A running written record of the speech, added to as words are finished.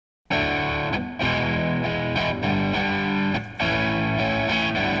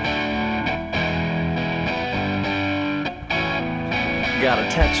Got a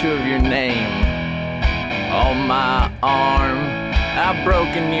tattoo of your name on my arm. I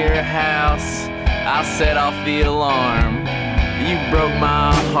broke into your house, I set off the alarm. You broke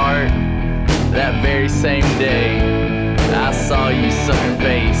my heart that very same day. I saw you suck your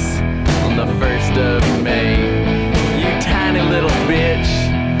face on the 1st of May. You tiny little bitch,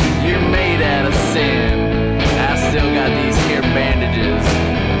 you're made out of sin. I still got these hair bandages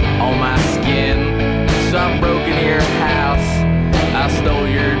on my skin. So I broke into your house, I stole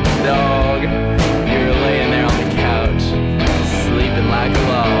your dog. You were laying there on the couch, sleeping like a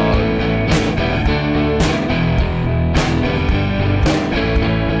log.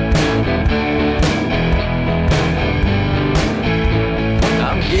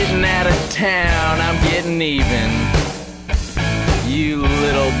 I'm getting out of town, I'm getting even. You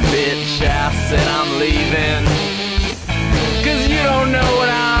little bitch, I said I'm leaving. 'Cause you don't know what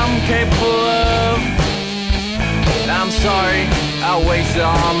I'm capable of. I'm sorry, I wasted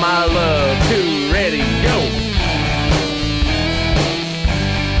all my love. Too ready, go.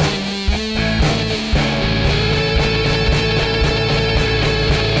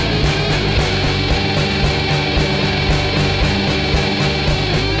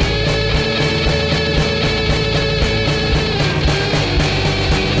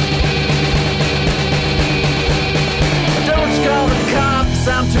 Don't you call the cops,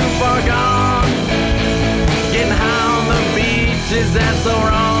 I'm too far gone. Getting high on the beach, is that so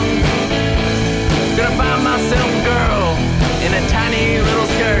wrong? Gonna find myself a girl in a tiny little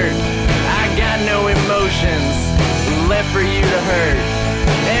skirt. I got no emotions left for you to hurt.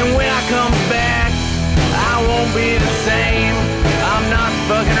 And when I come back, I won't be the same. I'm not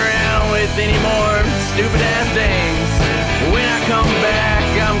fucking around with any more stupid ass dames. When I come back,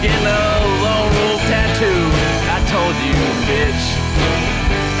 I'm getting a lone wolf tattoo. I told you, bitch,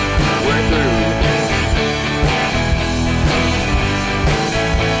 we're through.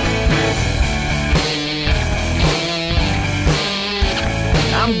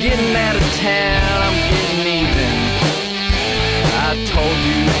 I'm getting out of town, I'm getting even. I told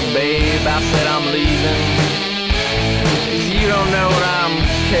you, babe, I said I'm leaving. 'Cause you don't know what I'm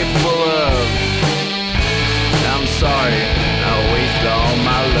capable of. I'm sorry.